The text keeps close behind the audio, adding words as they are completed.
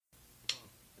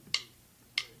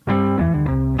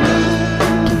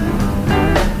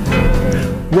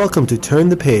welcome to Turn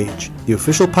the Page, the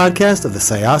official podcast of the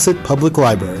Syosset Public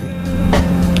Library.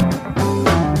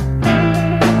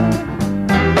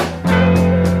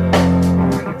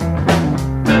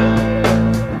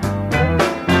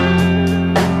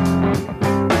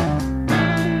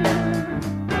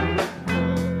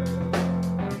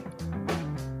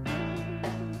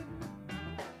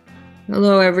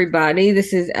 Hello, everybody.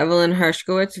 This is Evelyn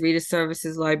Hershkowitz, Reader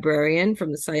Services Librarian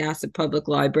from the Syosset Public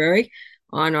Library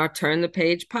on our Turn the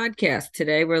Page podcast.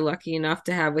 Today, we're lucky enough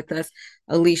to have with us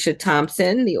Alicia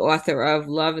Thompson, the author of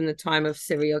Love in the Time of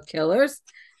Serial Killers.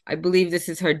 I believe this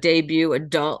is her debut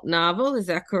adult novel. Is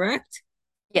that correct?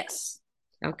 Yes.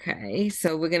 Okay,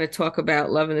 so we're going to talk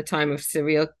about Love in the Time of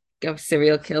Serial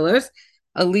Killers.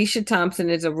 Alicia Thompson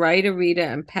is a writer, reader,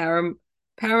 and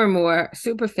Paramore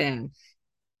superfan.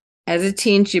 As a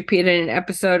teen, she appeared in an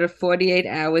episode of 48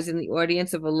 Hours in the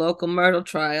audience of a local murder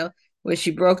trial where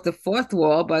she broke the fourth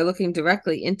wall by looking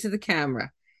directly into the camera.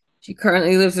 She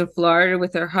currently lives in Florida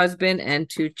with her husband and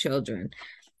 2 children.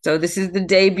 So this is the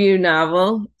debut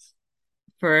novel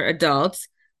for adults.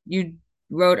 You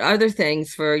wrote other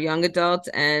things for young adults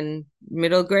and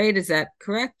middle grade. Is that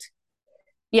correct?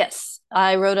 Yes.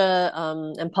 I wrote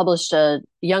and published a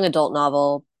young adult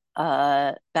novel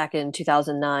back in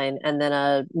 2009, and then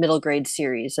a middle grade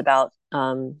series about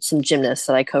some gymnasts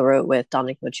that I co-wrote with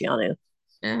Dominic Mociano.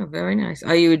 Oh, very nice.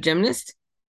 Are you a gymnast?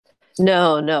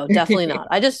 No, definitely not.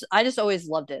 I just always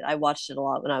loved it. I watched it a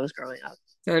lot when I was growing up.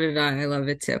 So did I. I love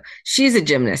it too. She's a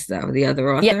gymnast, though, the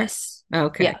other author? Yes.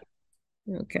 Okay.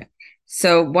 Yeah. Okay.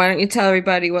 So why don't you tell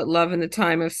everybody what Love in the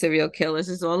Time of Serial Killers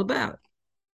is all about?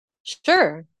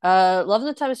 Sure. Love in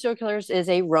the Time of Serial Killers is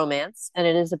a romance, and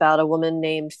it is about a woman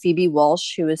named Phoebe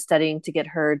Walsh who is studying to get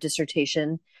her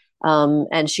dissertation.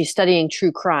 And she's studying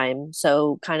true crime.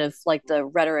 So, kind of like the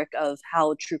rhetoric of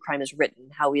how true crime is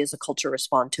written, how we as a culture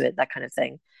respond to it, that kind of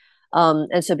thing.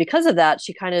 And so, because of that,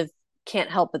 she kind of can't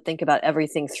help but think about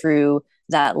everything through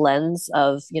that lens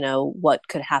of, what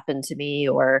could happen to me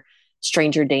or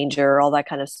stranger danger, all that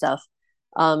kind of stuff.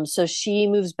 So, she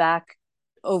moves back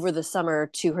over the summer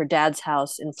to her dad's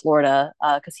house in Florida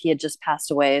because he had just passed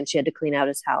away and she had to clean out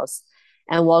his house.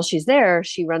 And while she's there,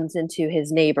 she runs into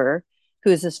his neighbor,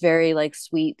 who's this very like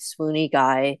sweet, swoony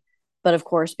guy. But of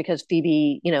course, because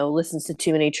Phoebe, listens to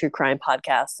too many true crime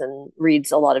podcasts and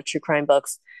reads a lot of true crime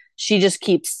books, she just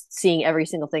keeps seeing every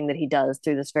single thing that he does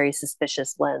through this very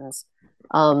suspicious lens.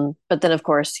 But then, of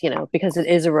course, because it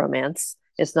is a romance,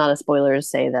 it's not a spoiler to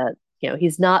say that,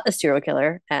 he's not a serial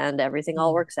killer and everything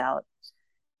all works out.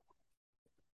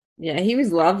 Yeah, he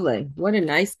was lovely. What a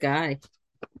nice guy.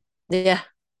 Yeah.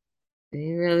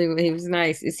 He was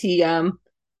nice. Is he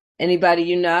anybody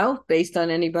you know? Based on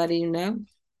anybody you know?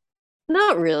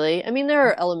 Not really. I mean, there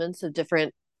are elements of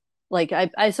different, like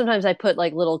I sometimes I put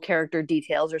like little character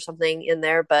details or something in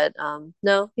there, but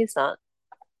no, he's not.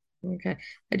 Okay.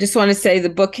 I just want to say the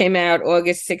book came out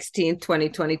August 16th,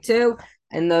 2022.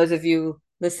 And those of you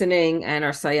listening and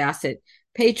our Syosset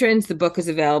patrons, the book is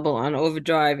available on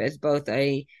Overdrive as both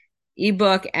a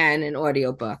ebook and an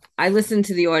audiobook. I listened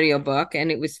to the audiobook and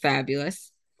it was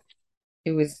fabulous.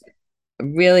 It was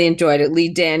really enjoyed it. Lee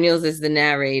Daniels is the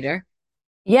narrator.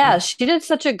 Yeah, she did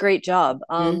such a great job.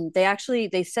 Mm-hmm.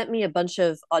 They sent me a bunch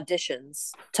of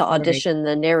auditions to Right. audition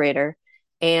the narrator,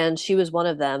 and she was one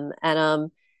of them.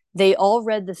 And they all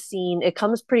read the scene. It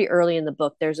comes pretty early in the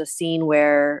book. There's a scene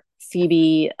where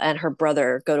Phoebe and her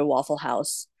brother go to Waffle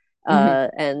House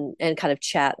Mm-hmm. and kind of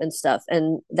chat and stuff.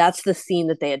 And that's the scene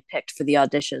that they had picked for the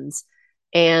auditions.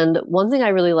 And one thing I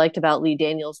really liked about Lee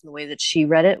Daniels and the way that she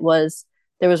read it was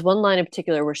there was one line in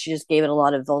particular where she just gave it a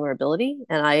lot of vulnerability,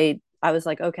 and I was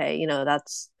like, okay,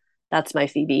 that's my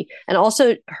Phoebe. And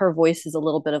also her voice is a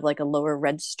little bit of like a lower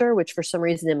register, which for some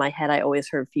reason in my head I always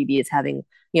heard Phoebe as having,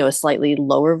 a slightly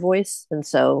lower voice. And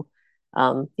so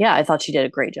yeah, I thought she did a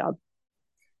great job.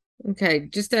 Okay.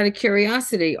 Just out of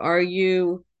curiosity, are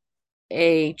you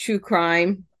a true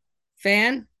crime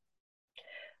fan?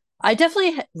 I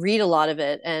definitely read a lot of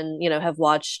it and, have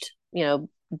watched,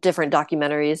 different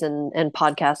documentaries and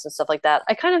podcasts and stuff like that.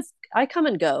 I come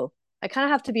and go. I kind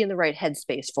of have to be in the right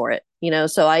headspace for it,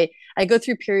 So I go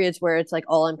through periods where it's like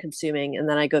all I'm consuming, and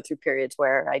then I go through periods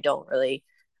where I don't really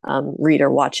read or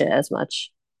watch it as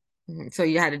much. So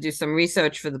you had to do some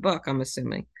research for the book, I'm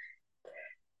assuming.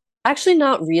 Actually,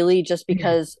 not really, just Mhm.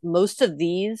 because most of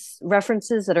these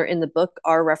references that are in the book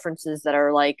are references that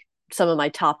are like some of my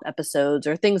top episodes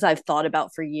or things I've thought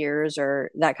about for years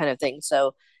or that kind of thing.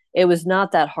 So it was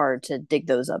not that hard to dig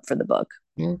those up for the book.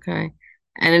 Okay.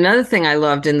 And another thing I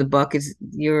loved in the book is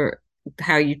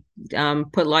how you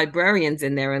put librarians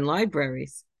in there in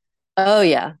libraries. Oh,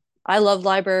 yeah. I love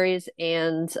libraries,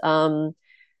 and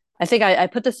I think I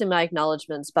put this in my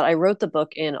acknowledgments, but I wrote the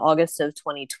book in August of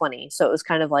 2020. So it was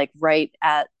kind of like right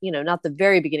at, not the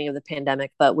very beginning of the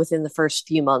pandemic, but within the first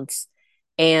few months.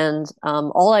 And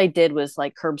all I did was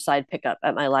like curbside pickup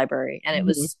at my library. And it Mhm.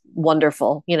 was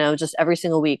wonderful. Just every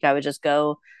single week I would just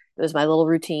go. It was my little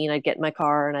routine. I'd get in my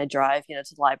car and I'd drive, to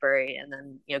the library and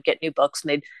then, get new books, and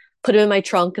they'd put them in my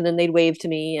trunk and then they'd wave to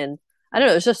me. And I don't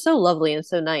know, it was just so lovely and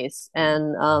so nice.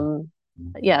 And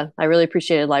yeah, I really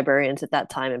appreciated librarians at that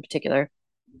time in particular.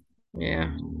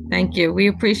 Yeah. Thank you. We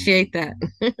appreciate that.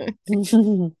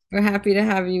 We're happy to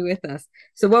have you with us.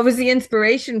 So, what was the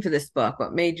inspiration for this book?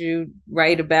 What made you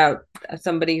write about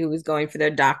somebody who was going for their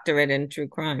doctorate in true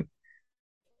crime?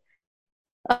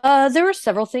 There were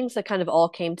several things that kind of all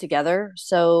came together.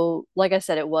 So, like I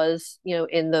said, it was,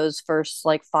 in those first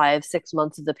like 5, 6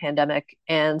 months of the pandemic.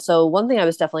 And so, one thing I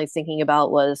was definitely thinking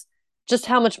about was just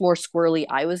how much more squirrely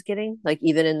I was getting, like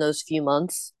even in those few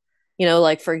months.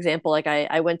 Like for example, like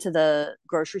I went to the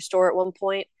grocery store at one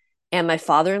point and my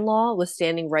father-in-law was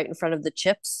standing right in front of the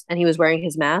chips and he was wearing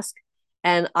his mask.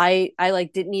 And I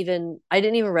like didn't even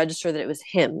register that it was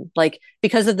him, like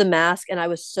because of the mask, and I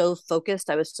was so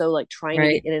focused, I was so like trying to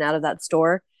get Right. in and out of that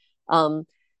store. um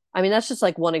I mean, that's just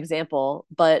like one example,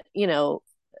 but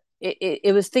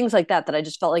it was things like that I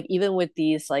just felt like even with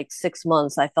these like 6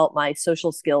 months I felt my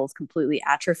social skills completely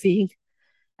atrophying.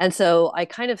 And so I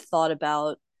kind of thought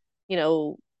about, you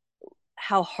know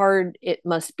how hard it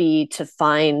must be to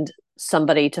find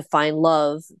somebody, to find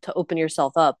love, to open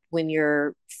yourself up when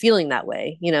you're feeling that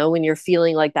way, when you're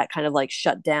feeling like that kind of like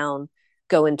shut down,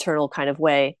 go internal kind of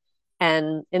way.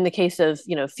 And in the case of,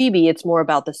 Phoebe, it's more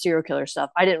about the serial killer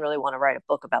stuff. I didn't really want to write a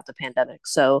book about the pandemic.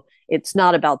 So it's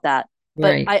not about that.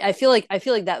 But Right. I feel like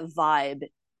that vibe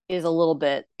is a little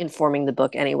bit informing the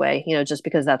book anyway, just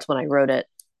because that's when I wrote it.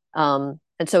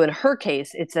 And so in her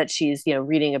case, it's that she's,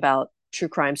 reading about true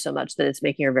crime so much that it's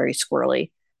making her very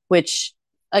squirrely, which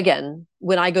again,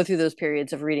 when I go through those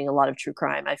periods of reading a lot of true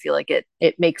crime, I feel like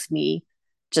it makes me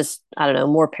just, I don't know,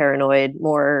 more paranoid,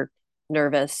 more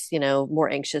nervous, more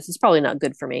anxious. It's probably not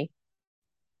good for me.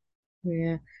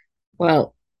 Yeah.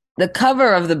 Well, the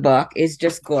cover of the book is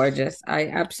just gorgeous. I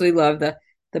absolutely love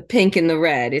the pink and the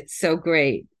red. It's so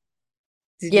great.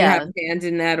 Did you have Yeah. hands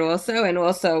in that also? And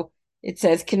also, it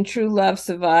says, "Can true love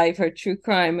survive her true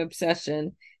crime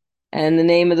obsession?" And the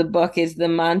name of the book is The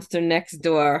Monster Next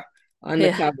Door on the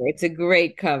Yeah. cover. It's a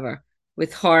great cover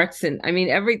with hearts and I mean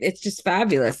it's just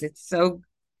fabulous. It's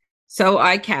so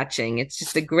eye-catching. It's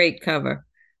just a great cover.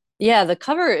 Yeah, the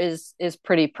cover is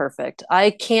pretty perfect. I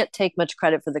can't take much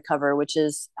credit for the cover, which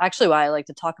is actually why I like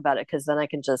to talk about it, because then I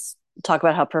can just talk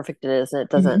about how perfect it is and it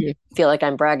doesn't Mhm. feel like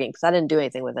I'm bragging because I didn't do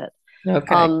anything with it.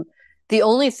 Okay. Um, the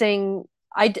only thing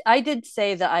I did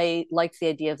say that I liked the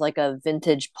idea of like a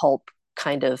vintage pulp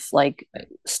kind of like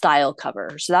style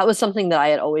cover. So that was something that I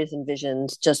had always envisioned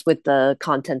just with the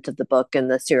content of the book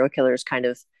and the serial killers kind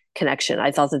of connection.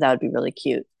 I thought that that would be really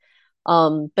cute.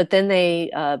 But then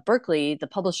Berkeley, the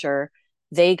publisher,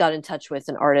 they got in touch with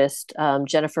an artist,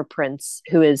 Jennifer Prince,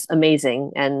 who is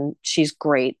amazing and she's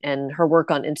great. And her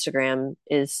work on Instagram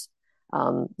is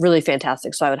really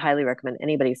fantastic. So I would highly recommend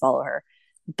anybody follow her.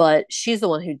 But she's the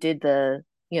one who did the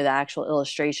actual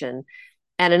illustration.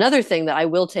 And another thing that I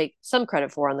will take some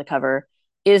credit for on the cover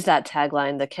is that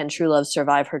tagline, the "Can True Love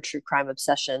Survive Her True Crime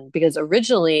Obsession?" Because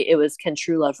originally it was "Can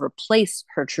True Love Replace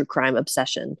Her True Crime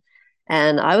Obsession?"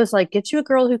 And I was like, get you a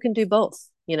girl who can do both.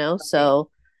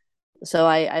 So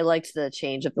I liked the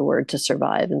change of the word to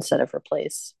survive instead of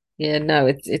replace. Yeah, no,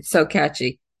 it's so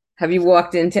catchy. Have you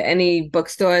walked into any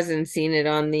bookstores and seen it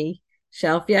on the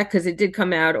shelf yet? Because it did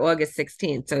come out August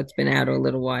 16th, so it's been out a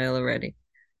little while already.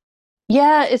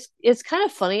 Yeah, it's kind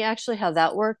of funny actually how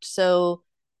that worked. So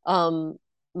um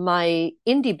my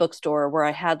indie bookstore where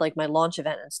I had like my launch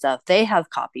event and stuff, they have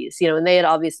copies, and they had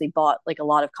obviously bought like a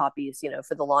lot of copies,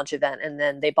 for the launch event, and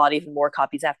then they bought even more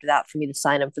copies after that for me to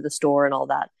sign them for the store and all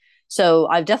that. So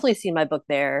I've definitely seen my book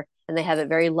there, and they have it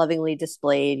very lovingly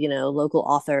displayed, local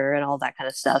author and all that kind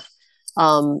of stuff.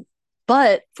 Um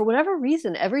but for whatever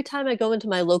reason, every time I go into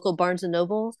my local Barnes and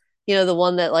Noble, the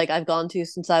one that like I've gone to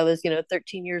since I was,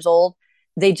 13 years old,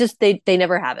 they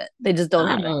never have it. They just don't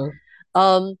have it. Oh,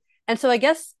 Um, and so I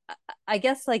guess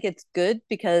like it's good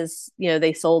because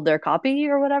they sold their copy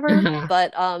or whatever.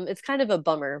 But it's kind of a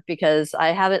bummer because I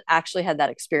haven't actually had that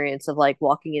experience of like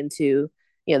walking into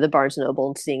the Barnes and Noble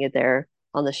and seeing it there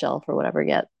on the shelf or whatever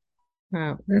yet.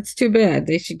 wow, that's too bad.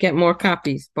 They should get more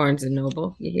copies, Barnes and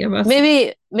Noble. You hear us?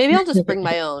 Maybe I'll just bring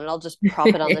my own and I'll just prop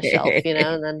it on the shelf,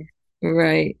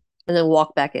 Right. and then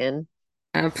walk back in.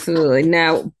 Absolutely.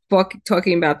 Now,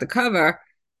 talking about the cover,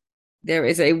 there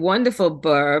is a wonderful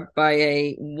blurb by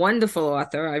a wonderful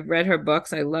author. I've read her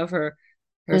books. I love her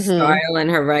Hmm. style and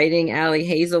her writing. Ali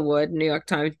Hazelwood, New York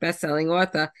Times bestselling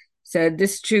author, said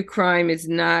this true crime is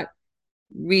not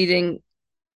reading.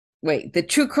 Wait, the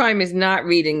true crime is not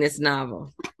reading this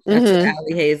novel. That's what Hmm.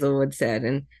 Ali Hazelwood said,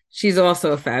 and she's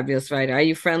also a fabulous writer. Are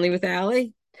you friendly with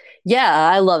Ali? Yeah,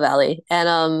 I love Allie. And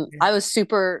I was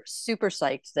super, super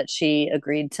psyched that she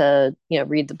agreed to,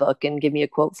 read the book and give me a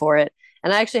quote for it.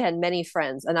 And I actually had many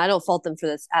friends, and I don't fault them for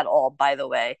this at all, by the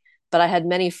way, but I had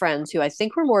many friends who I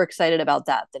think were more excited about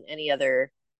that than any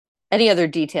other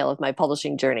detail of my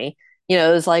publishing journey.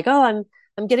 It was like, oh,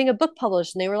 I'm getting a book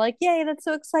published, and they were like, yay, that's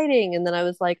so exciting. And then I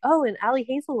was like, oh, and Allie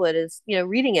Hazelwood is,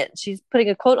 reading it. She's putting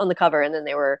a quote on the cover, and then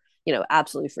they were,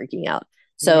 absolutely freaking out.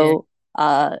 Yeah, So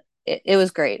it was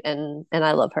great, and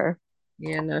I love her.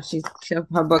 yeah, no,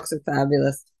 her books are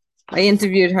fabulous. I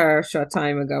interviewed her a short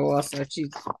time ago. Also,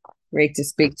 she's great to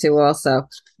speak to.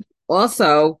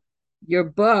 Also, your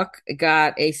book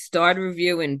got a starred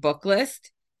review in Booklist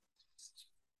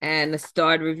and a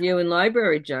starred review in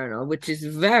Library Journal, which is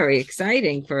very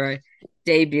exciting for a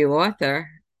debut author,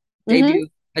 Hmm. debut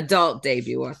adult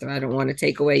debut author. I don't want to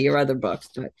take away your other books,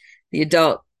 but the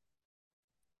adult.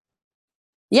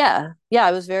 Yeah,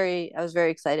 I was very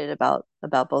excited about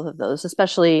both of those,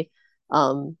 especially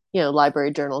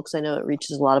Library Journal, because I know it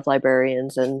reaches a lot of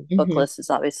librarians, and Mhm. Booklist is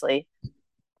obviously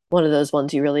one of those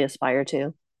ones you really aspire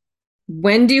to.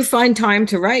 When do you find time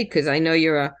to write? Because I know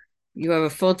you have a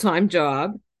full-time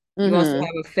job. You also Hmm.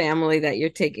 have a family that you're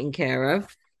taking care of.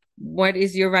 What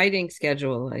is your writing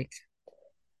schedule like?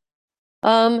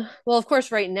 Well, of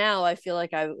course, right now I feel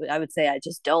like I would say I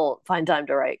just don't find time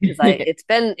to write, because I it's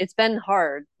been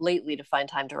hard lately to find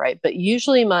time to write. But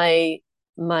usually my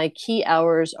key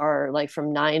hours are like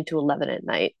from 9 to 11 at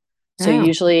night. So Oh,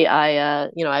 usually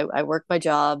I work my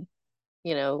job,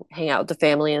 hang out with the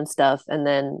family and stuff, and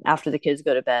then after the kids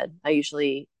go to bed, I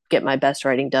usually get my best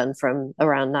writing done from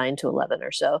around 9 to 11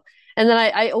 or so. And then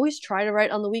I always try to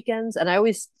write on the weekends, and I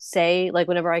always say, like,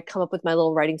 whenever I come up with my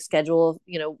little writing schedule,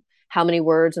 how many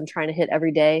words I'm trying to hit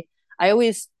every day, I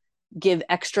always give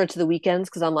extra to the weekends,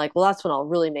 because I'm like, well, that's when I'll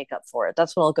really make up for it.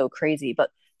 That's when I'll go crazy.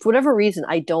 But for whatever reason,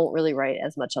 I don't really write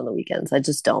as much on the weekends. I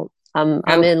just don't. how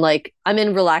I'm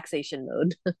in relaxation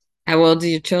mode. how old are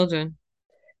your children?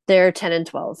 They're 10 and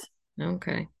 12.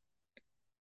 Okay.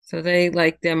 So they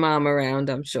like their mom around,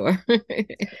 I'm sure.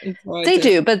 It's hard They to.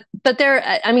 do, but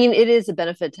I mean, it is a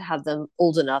benefit to have them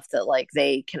old enough that, like,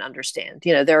 they can understand.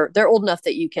 They're old enough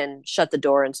that you can shut the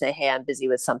door and say, "Hey, I'm busy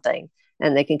with something,"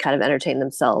 and they can kind of entertain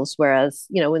themselves. Whereas,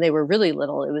 when they were really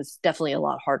little, it was definitely a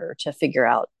lot harder to figure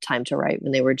out time to write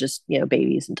when they were just,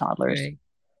 babies and toddlers. Right.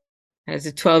 Has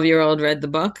a 12-year-old read the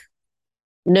book?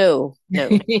 No, no,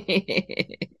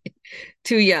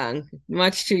 Too young,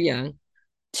 much too young.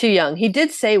 too young. He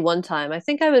did say one time, I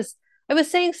was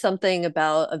saying something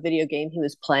about a video game he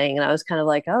was playing, and I was kind of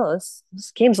like, "Oh, this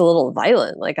game's a little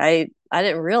violent." Like, I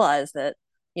didn't realize that,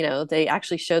 they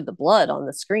actually showed the blood on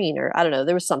the screen, or I don't know,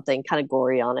 there was something kind of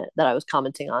gory on it that I was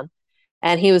commenting on.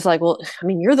 And he was like, "Well, I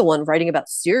mean, you're the one writing about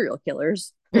serial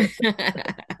killers."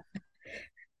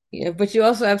 Yeah, but you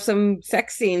also have some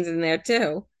sex scenes in there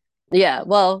too. Yeah,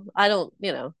 well, I don't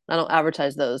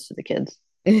advertise those to the kids.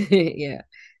 Yeah.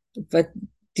 But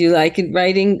do you like it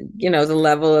writing, the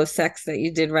level of sex that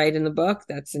you did write in the book?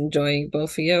 That's enjoyable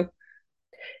for you.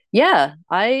 Yeah,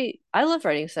 I love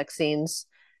writing sex scenes.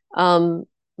 Um,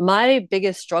 my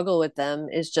biggest struggle with them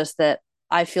is just that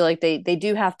I feel like they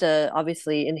do have to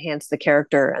obviously enhance the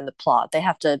character and the plot. They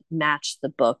have to match the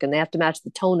book, and they have to match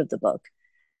the tone of the book.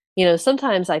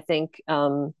 Sometimes I think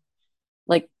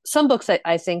like some books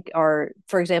I think are,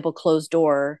 for example, Closed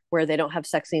Door, where they don't have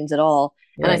sex scenes at all.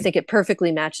 And I Right. think it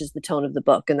perfectly matches the tone of the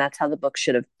book. And that's how the book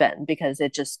should have been, because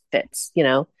it just fits.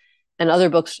 And other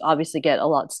books obviously get a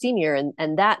lot steamier,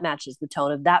 and that matches the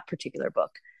tone of that particular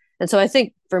book. And so I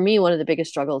think for me, one of the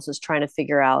biggest struggles is trying to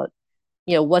figure out,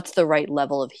 what's the right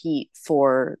level of heat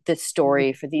for this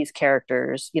story, for these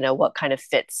characters, what kind of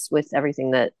fits with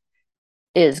everything that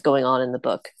is going on in the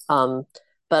book.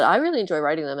 But I really enjoy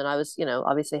writing them, and I was,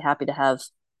 obviously happy to have,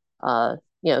 uh,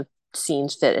 you know,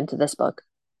 scenes fit into this book.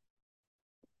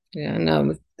 Yeah,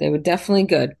 no, they were definitely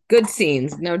good. Good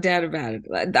scenes, no doubt about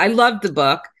it. I loved the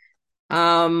book.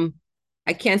 Um,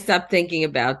 I can't stop thinking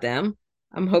about them.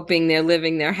 I'm hoping they're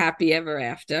living their happy ever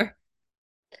after.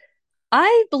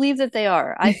 I believe that they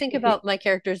are. I think about my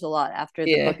characters a lot after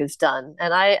the Yeah, book is done,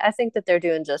 and I think that they're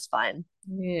doing just fine.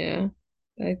 yeah.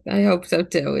 I hope so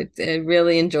too. I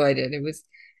really enjoyed it. It was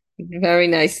a very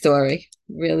nice story.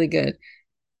 Really good.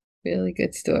 Really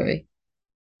good story.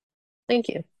 Thank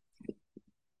you.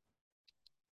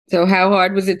 So how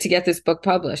hard was it to get this book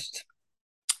published?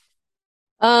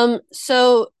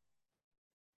 So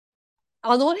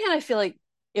on the one hand, I feel like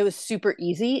it was super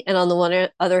easy, and on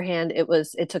the other hand,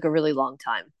 it took a really long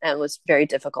time and was very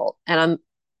difficult. And I'm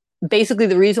basically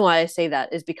the reason why I say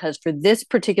that is because for this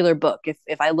particular book,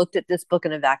 if I looked at this book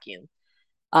in a vacuum,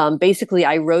 basically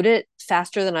I wrote it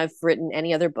faster than I've written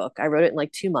any other book. I wrote it in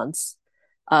like 2 months.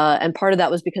 And part of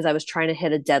that was because I was trying to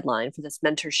hit a deadline for this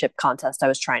mentorship contest I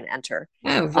was trying to enter.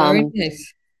 Oh, very Um,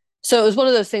 nice. so it was one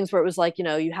of those things where it was like,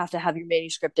 you have to have your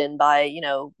manuscript in by,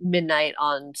 midnight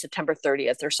on September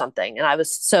 30th or something. And I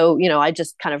was so, I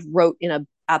just kind of wrote in a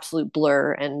absolute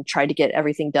blur and tried to get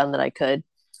everything done that I could.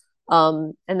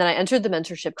 And then I entered the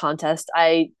mentorship contest.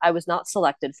 I was not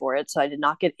selected for it, so I did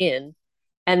not get in.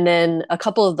 And then a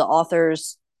couple of the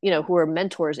authors, who were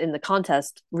mentors in the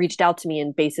contest, reached out to me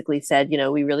and basically said,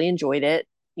 we really enjoyed it.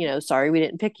 Sorry we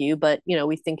didn't pick you, but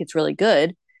we think it's really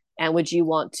good. And would you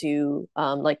want to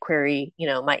like query,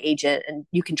 my agent, and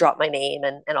you can drop my name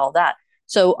and all that.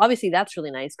 So obviously that's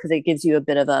really nice because it gives you a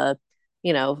bit of a,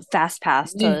 fast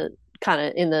pass Yeah. to kind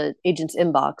of in the agent's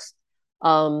inbox.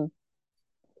 Um,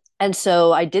 and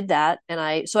so I did that, and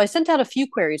I sent out a few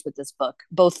queries with this book,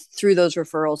 both through those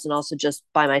referrals and also just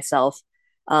by myself.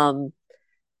 Um,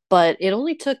 but it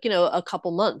only took a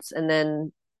couple months, and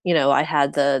then I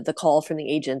had the call from the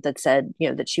agent that said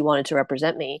that she wanted to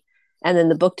represent me, and then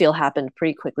the book deal happened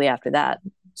pretty quickly after that.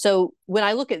 So when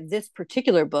I look at this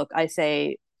particular book, I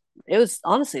say it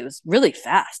was really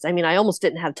fast. I mean, I almost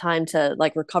didn't have time to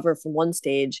like recover from one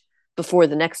stage before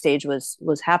the next stage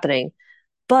was happening.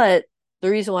 But the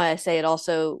reason why I say it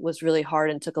also was really hard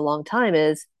and took a long time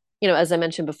is, as I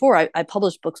mentioned before, I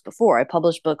published books before. I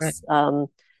published Right. books,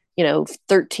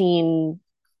 13,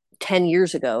 10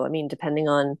 years ago. I mean, depending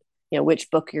on, which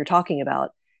book you're talking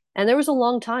about. And there was a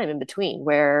long time in between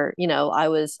where,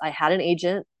 I had an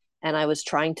agent and I was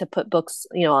trying to put books,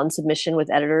 on submission with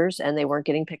editors and they weren't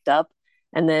getting picked up.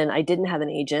 And then I didn't have an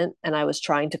agent and I was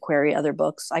trying to query other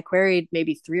books. I queried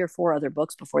maybe 3 or 4 other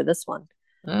books before this one.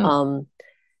 Oh, Um,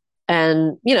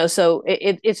 and so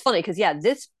it's funny because yeah,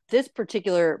 this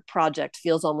particular project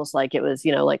feels almost like it was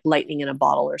like lightning in a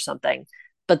bottle or something.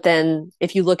 But then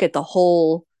if you look at the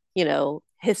whole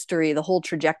history, the whole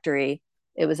trajectory,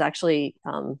 it was actually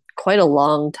quite a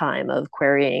long time of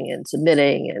querying and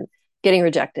submitting and getting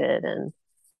rejected and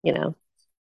you know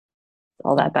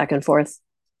all that back and forth.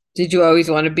 did you always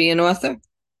want to be an author?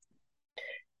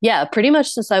 Yeah, pretty much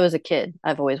since I was a kid,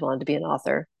 I've always wanted to be an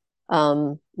author.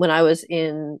 When I was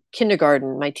in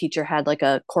kindergarten, my teacher had like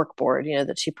a cork board,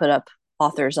 that she put up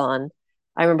authors on.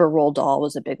 I remember Roald Dahl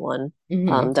was a big one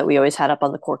Hmm. that we always had up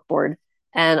on the cork board.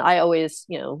 And I always,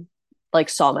 like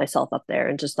saw myself up there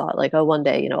and just thought like, oh, one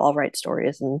day, I'll write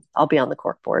stories and I'll be on the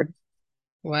cork board.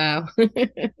 Wow.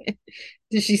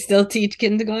 Does she still teach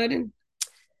kindergarten?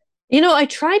 I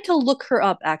tried to look her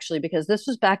up actually because this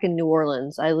was back in New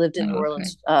Orleans. I lived in New Oh, okay.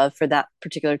 Orleans for that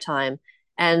particular time.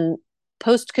 And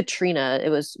post Katrina, it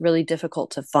was really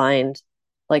difficult to find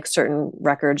like certain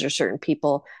records or certain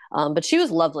people. But she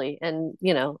was lovely. And,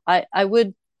 I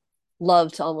would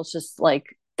love to almost just like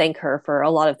thank her for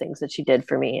a lot of things that she did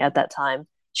for me at that time.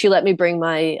 She let me bring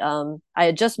I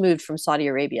had just moved from Saudi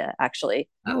Arabia actually,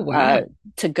 Oh, wow. uh,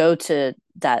 to go to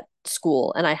that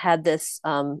school. And I had this,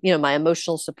 my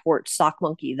emotional support sock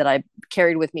monkey that I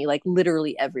carried with me like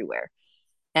literally everywhere.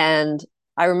 And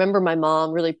I remember my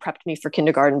mom really prepped me for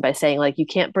kindergarten by saying, like, you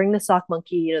can't bring the sock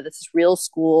monkey. This is real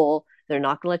school. They're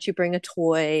not going to let you bring a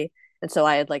toy. And so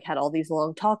I had like had all these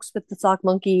long talks with the sock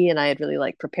monkey and I had really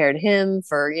like prepared him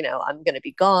for, I'm going to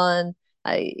be gone.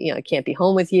 I can't be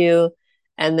home with you.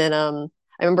 And then I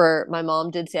remember my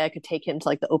mom did say I could take him to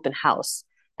like the open house.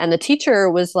 And the teacher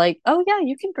was like, oh, yeah,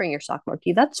 you can bring your sock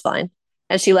monkey. That's fine.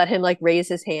 And she let him like raise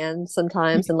his hand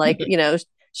sometimes and like,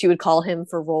 she would call him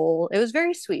for roll. It was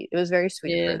very sweet. It was very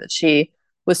sweet of her Yeah, that she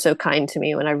was so kind to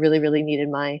me when I really, really needed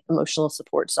my emotional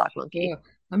support sock monkey. sure.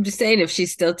 I'm just saying, if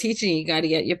she's still teaching, you got to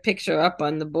get your picture up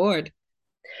on the board.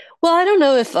 Well, I don't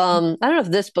know if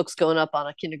this book's going up on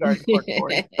a kindergarten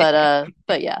corkboard,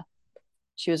 but yeah,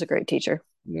 she was a great teacher.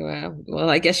 Wow. Well,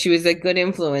 I guess she was a good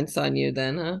influence on you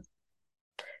then, huh?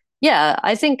 Yeah,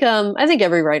 I think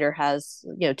every writer has,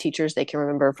 teachers they can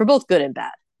remember for both good and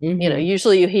bad. Hmm.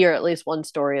 Usually you hear at least one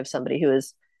story of somebody who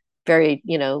is very,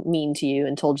 mean to you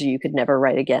and told you you could never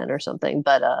write again or something.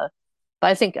 But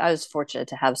I think I was fortunate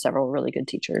to have several really good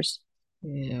teachers.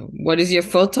 Yeah. What is your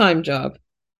full-time job?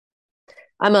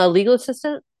 I'm a legal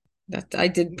assistant. That I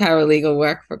did paralegal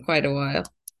work for quite a while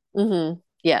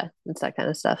Yeah, it's that kind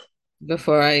of stuff.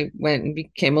 before I went and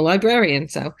became a librarian.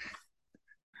 So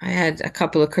I had a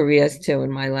couple of careers too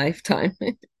in my lifetime.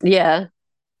 Yeah.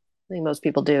 think most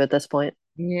people do at this point.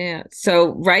 Yeah. So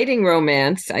writing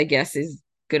romance, I guess, is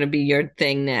going to be your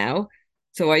thing now.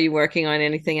 So are you working on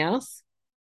anything else?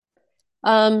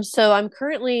 So I'm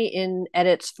currently in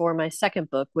edits for my second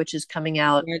book, which is coming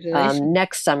out Congratulations.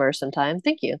 next summer sometime.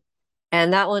 Thank you.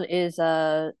 And that one is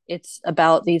it's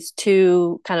about these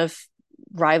two kind of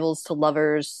rivals to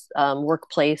lovers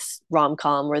workplace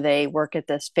rom-com where they work at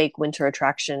this fake winter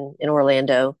attraction in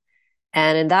Orlando.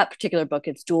 And in that particular book,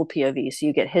 it's dual POV, so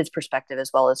you get his perspective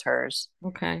as well as hers.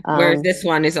 Okay. Whereas Um, this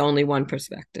one is only one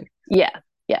perspective. yeah,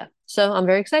 yeah. So I'm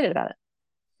very excited about it.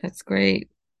 That's great.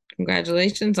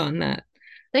 Congratulations on that.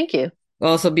 Thank you.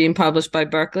 Also being published by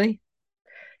Berkeley.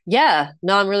 Yeah,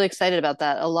 no, I'm really excited about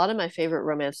that. A lot of my favorite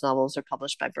romance novels are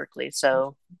published by Berkeley,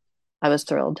 so I was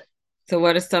thrilled. So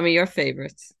what are some of your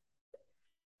favorites?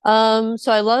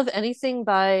 So I love anything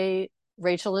by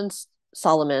Rachel and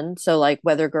Solomon. So like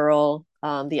Weather Girl,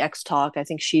 The X Talk. I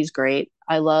think she's great.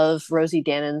 I love Rosie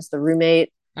Dannon's The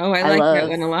Roommate. Oh, I I like that love,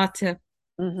 one a lot too.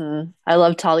 I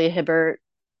love Talia Hibbert.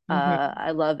 Hmm.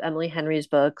 I love Emily Henry's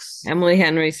books. Emily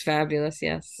Henry's fabulous.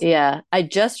 Yes. Yeah, I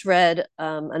just read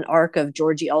an arc of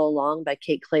Georgie All Along by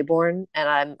Kate Claiborne, and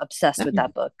I'm obsessed with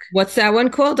that book. What's that one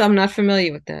called? I'm not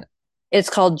familiar with that. It's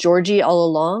called Georgie All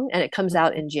Along, and it comes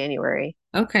out in January.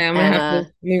 Okay, I'm gonna And have to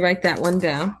let me write that one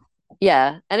down.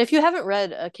 yeah, and if you haven't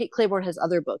read, Kate Claiborne has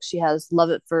other books. She has Love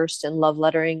at First and Love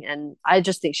Lettering, and I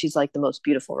just think she's like the most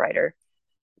beautiful writer.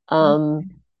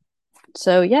 Um,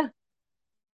 so yeah,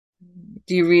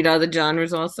 Do you read other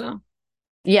genres also?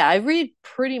 yeah, I read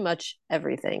pretty much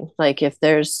everything. Like if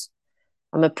there's,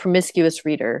 I'm a promiscuous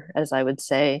reader, as I would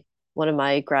say. One of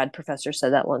my grad professors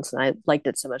said that once, and I liked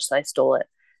it so much that I stole it.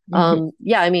 Hmm.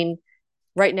 Yeah, I mean,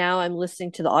 right now I'm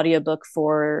listening to the audiobook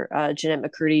for Jeanette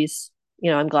McCurdy's,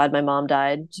 I'm glad my mom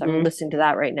died. So I'm Hmm. listening to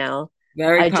that right now.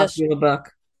 Very I just popular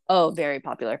book. Oh, very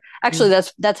popular. Actually,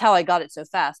 Mm. that's how I got it so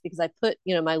fast because I put,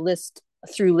 my list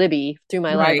through Libby, through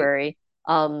my Right. library.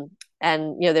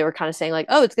 And they were kind of saying like,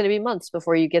 "Oh, it's going to be months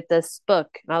before you get this book."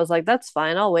 And I was like, "That's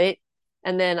fine, I'll wait."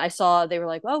 And then I saw they were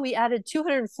like, "Oh, we added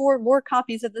 204 more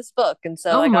copies of this book." And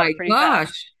so Oh I got my it pretty fast.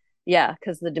 gosh. Yeah,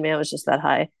 because the demand was just that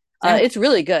high. That's It's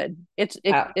really good.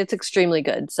 wow. It's extremely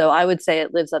good. So I would say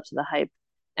it lives up to the hype.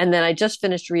 And then I just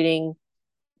finished reading,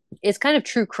 it's kind of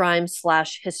true crime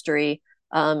slash history.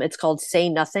 It's called Say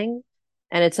Nothing,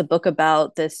 and it's a book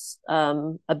about this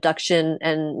abduction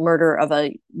and murder of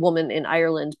a woman in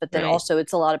Ireland. But then Right. also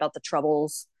it's a lot about the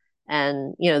Troubles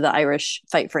and the Irish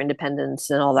fight for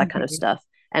independence and all that kind of Mhm. stuff.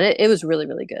 And it was really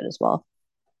really good as well.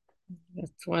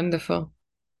 That's wonderful.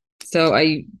 So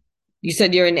you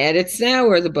said you're in edits now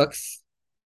or the books?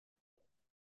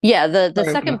 Yeah, the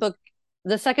Current second books. book.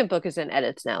 The second book is in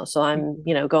edits now, so I'm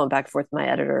going back and forth with my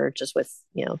editor just with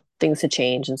things to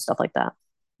change and stuff like that.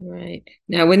 Right.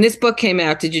 Now, when this book came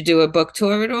out, did you do a book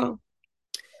tour at all?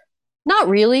 Not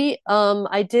really.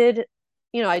 I did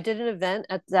an event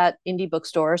at that indie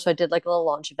bookstore. So I did like a little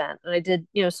launch event and I did,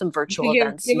 some You virtual could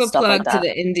events give and a stuff like plug to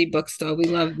that. the indie bookstore. We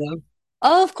love them.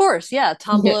 Oh, of course. Yeah.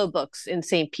 Tom Yeah. Below Books in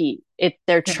St. Pete.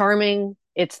 They're charming.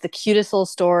 It's the cutest little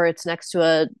store. It's next to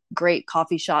a great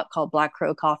coffee shop called Black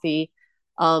Crow Coffee.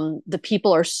 The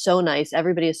people are so nice.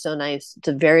 Everybody is so nice. It's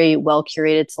a very well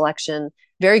curated selection,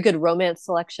 very good romance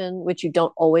selection, which you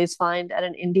don't always find at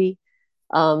an indie.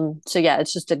 So yeah,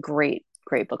 it's just a great,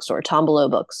 great bookstore. Tom Below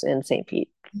Books in St. Pete.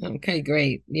 Okay,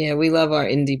 great. Yeah, we love our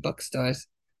indie bookstores.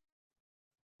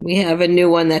 We have a new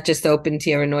one that just opened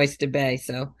here in Oyster Bay,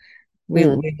 so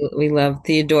Mm, we love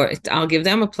Theodore. I'll give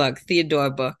them a plug. Theodore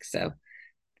Book, so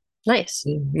nice.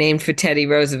 named for Teddy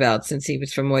Roosevelt since he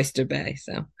was from Oyster Bay.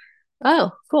 So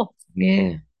Oh, cool.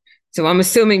 yeah. So I'm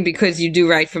assuming because you do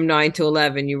write from 9 to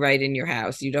 11, you write in your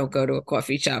house. You don't go to a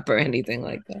coffee shop or anything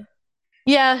like that.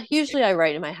 Yeah, usually I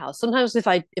write in my house. Sometimes if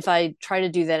I try to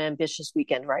do that ambitious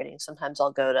weekend writing, sometimes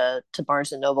I'll go to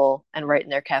Barnes and Noble and write in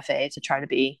their cafe to try to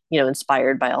be,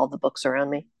 inspired by all the books around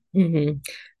me. Hmm.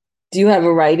 Do you have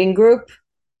a writing group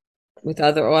with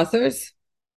other authors?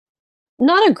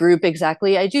 Not a group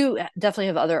exactly. I do definitely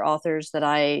have other authors that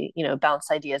I,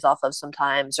 bounce ideas off of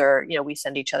sometimes, or, we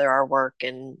send each other our work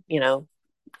and,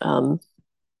 um,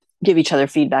 give each other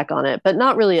feedback on it, but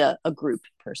not really a group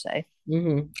per se.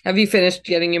 Hmm. Have you finished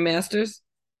getting your master's?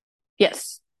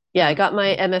 Yes. Yeah, I Oh, got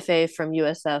my MFA from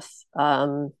USF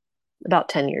about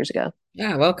 10 years ago.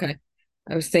 oh, okay.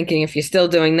 I was thinking if you're still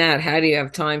doing that, how do you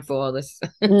have time for all this?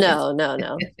 No, no,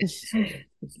 no.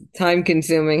 Time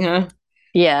consuming, huh?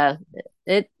 Yeah,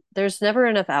 there's never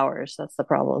enough hours. That's the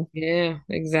problem. Yeah,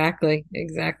 exactly.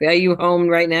 Exactly. Are you home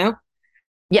right now?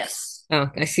 Yes. Oh,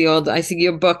 I see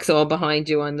your books all behind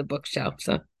you on the bookshelf.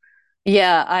 So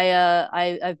Yeah,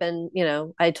 I've been,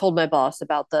 I told my boss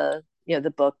about the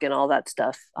book and all that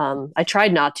stuff. I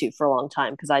tried not to for a long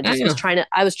time because I just was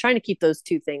Oh, trying to keep those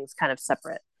two things kind of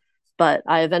separate. But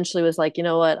I eventually was like, you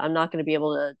know what, I'm not going to be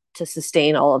able to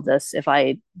sustain all of this if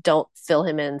I don't fill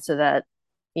him in so that,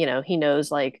 he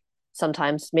knows like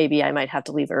sometimes maybe I might have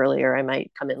to leave early or I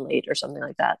might come in late or something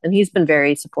like that. And he's been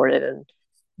very supportive and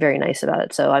very nice about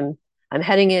it. So I'm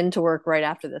heading into work right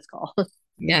after this call.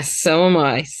 yes, so am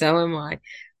I. So am I.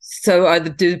 So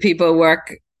do the people at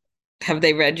work, have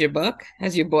they read your book?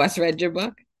 Has your boss read your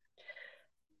book?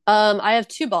 I have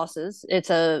two bosses. It's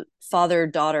a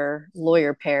father-daughter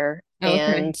lawyer pair, Okay.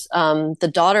 and the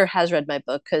daughter has read my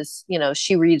book because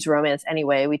she reads romance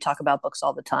anyway. We talk about books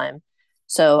all the time,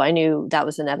 so I knew that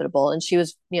was inevitable. And she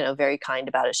was very kind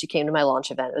about it. She came to my launch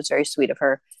event. It was very sweet of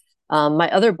her. My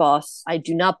other boss, I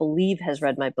do not believe has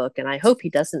read my book, and I hope he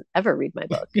doesn't ever read my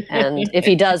book. And if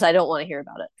he does, I don't want to hear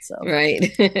about it. So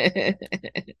Right.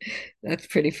 That's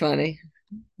pretty funny.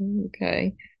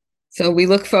 Okay. So we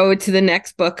look forward to the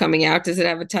next book coming out. Does it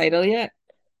have a title yet?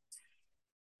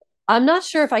 I'm not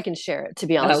sure if I can share it, to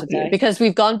be honest with you, Okay. because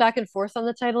we've gone back and forth on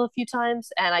the title a few times,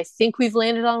 and I think we've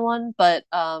landed on one. But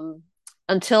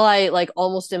until I like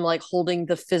almost am like holding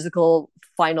the physical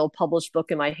final published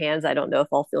book in my hands, I don't know if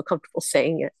I'll feel comfortable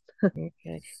saying it.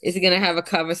 Okay. Is it going to have a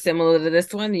cover similar to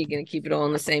this one? Are you going to keep it all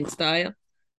in the same style?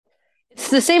 It's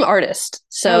the same artist, Oh,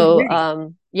 so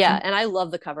great. yeah, and I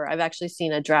love the cover. I've actually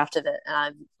seen a draft of it, and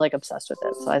I'm like obsessed with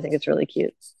it. So I think it's really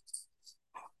cute.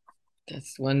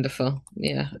 That's wonderful.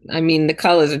 Yeah. I mean, the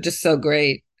colors are just so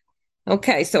great.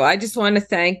 Okay. So I just want to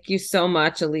thank you so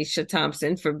much, Alicia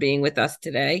Thompson, for being with us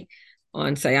today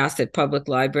on Syosset Public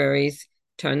Library's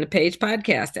Turn the Page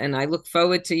podcast. And I look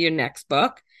forward to your next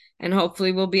book, and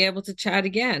hopefully we'll be able to chat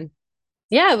again.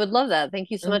 Yeah, I would love that. Thank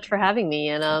you so much for Okay. having me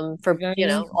and You're for very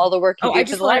welcome. all the work you Oh, I do for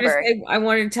just the wanted to library. say, I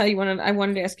wanted to tell you I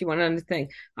wanted to ask you one other thing.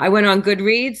 I went on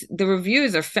Goodreads. The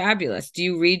reviews are fabulous. Do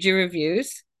you read your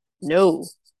reviews? No,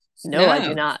 no, I do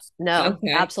No. not. No,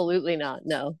 Okay. absolutely not.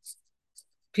 No.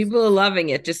 People are loving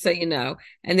it, just so you know.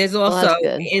 And there's Well, also that's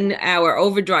good. in our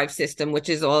overdrive system, which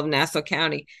is all of Nassau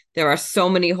County, there are so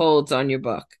many holds on your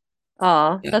book.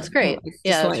 Aw, Yeah. that's So great. I just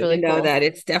Yeah, that's want you really to know cool. that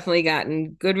it's definitely gotten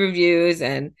good reviews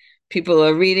and people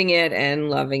are reading it and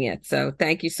loving it. So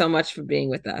thank you so much for being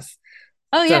with us.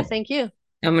 Oh, So yeah, thank you.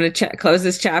 I'm going to close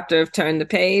this chapter of Turn the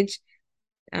Page.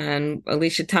 And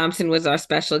Alicia Thompson was our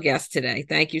special guest today.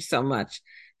 Thank you so much.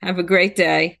 Have a great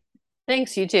day.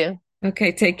 Thanks, you too.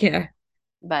 Okay, take care.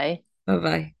 Bye. Bye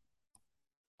bye.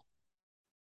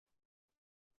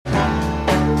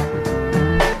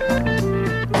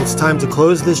 It's time to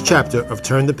close this chapter of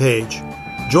Turn the Page.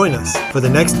 Join us for the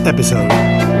next episode.